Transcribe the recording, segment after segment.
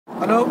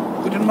Hello,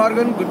 guten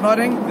Morgen, good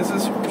morning. This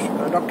is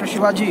Dr.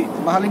 Shivaji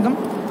Mahalingam.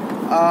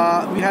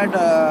 We had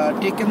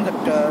taken that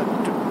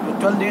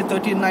 12-day,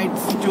 13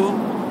 nights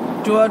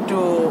tour to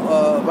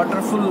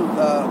wonderful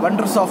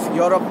wonders of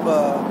Europe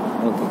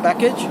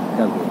package.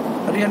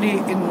 Really,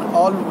 in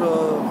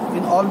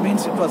all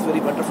means, it was very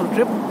wonderful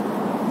trip.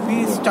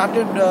 We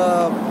started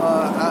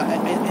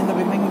in the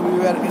beginning. We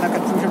were in a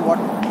confusion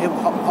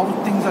how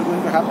things are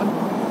going to happen.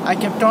 I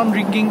kept on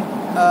ringing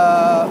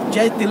Mr.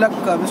 Jay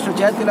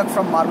Tilak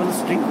from Marvel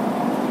Street,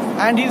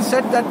 and he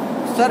said that,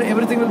 sir,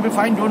 everything will be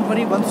fine, don't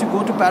worry. Once you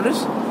go to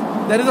Paris,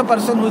 there is a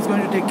person who is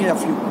going to take care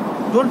of you,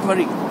 don't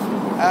worry.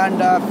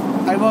 And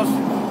I was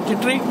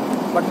jittery,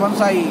 but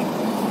once I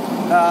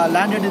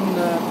landed in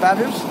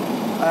Paris,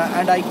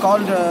 and I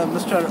called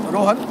Mr.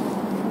 Rohan,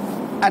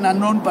 an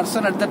unknown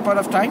person at that point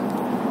of time,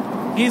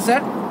 he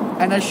said,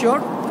 and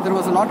assured, there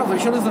was a lot of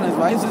assurance in his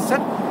voice, he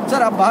said, sir,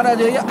 aap bahar aa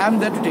jaiye, I am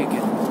there to take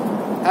care.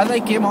 As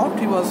I came out,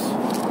 he was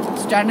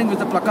standing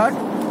with a placard,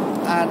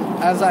 and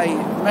as I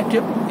met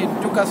him,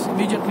 it took us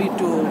immediately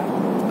to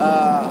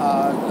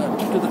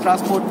the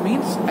transport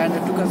means, and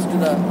it took us to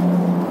the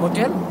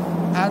hotel,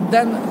 and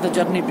then the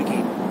journey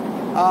began.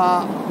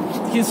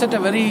 He set a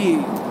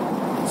very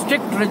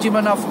strict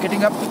regimen of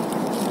getting up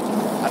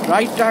at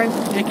right time,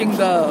 taking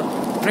the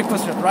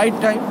breakfast at right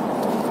time,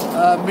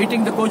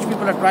 meeting the coach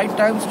people at right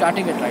time,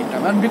 starting at right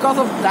time. And because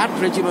of that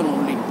regimen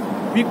only,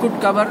 we could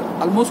cover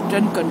almost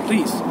 10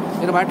 countries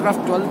in a matter of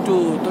 12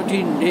 to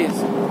 13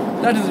 days.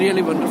 That is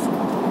really wonderful.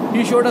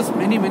 He showed us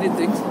many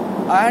things,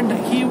 and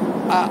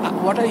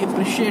what I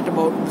appreciate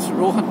about Mr.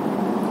 Rohan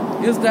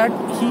is that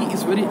he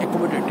is very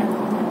accommodative,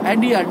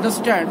 and he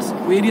understands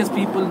various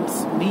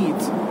people's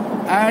needs.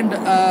 And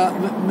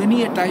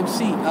many a time,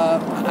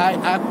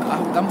 I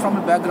come from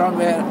a background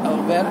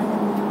where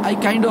I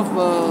kind of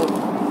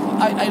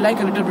I like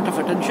a little bit of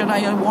attention.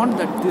 I want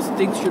that these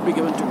things should be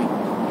given to me,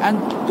 and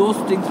those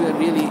things were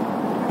really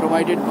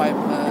provided by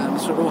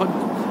Mr. Rohan.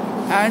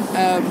 And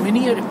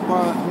many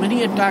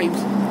a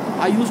times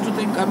I used to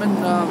think,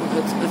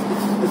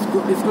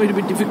 it's going to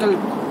be difficult,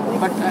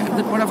 but at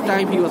that point of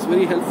time he was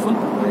very helpful.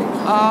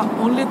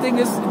 Only thing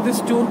is, this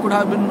tour could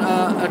have been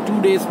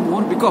 2 days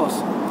more,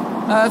 because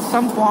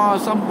some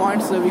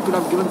points we could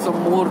have given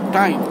some more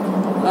time.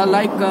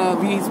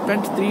 We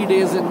spent 3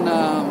 days in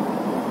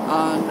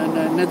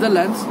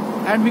Netherlands,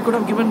 and we could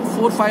have given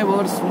 4-5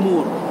 hours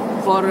more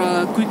for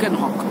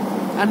Quickenhawk,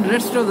 and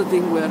rest of the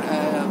thing were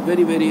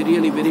really very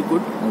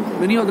good.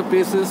 Many of the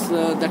places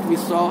that we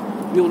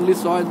only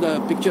saw in the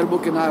picture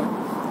book in our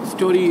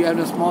story and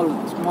a small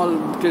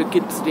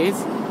kids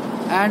days,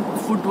 and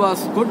food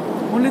was good.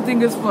 Only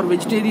thing is, for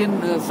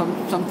vegetarian,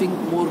 something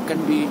more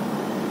can be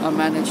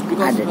managed,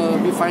 because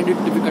we find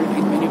it difficult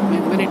in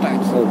many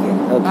times.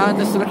 And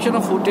the selection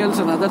of hotels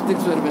and other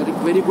things were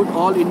very good.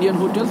 All Indian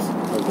hotels,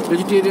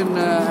 vegetarian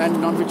and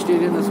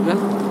non-vegetarian as well.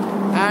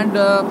 And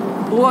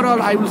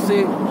overall, I will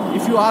say,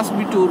 if you ask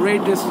me to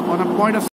rate this on a point of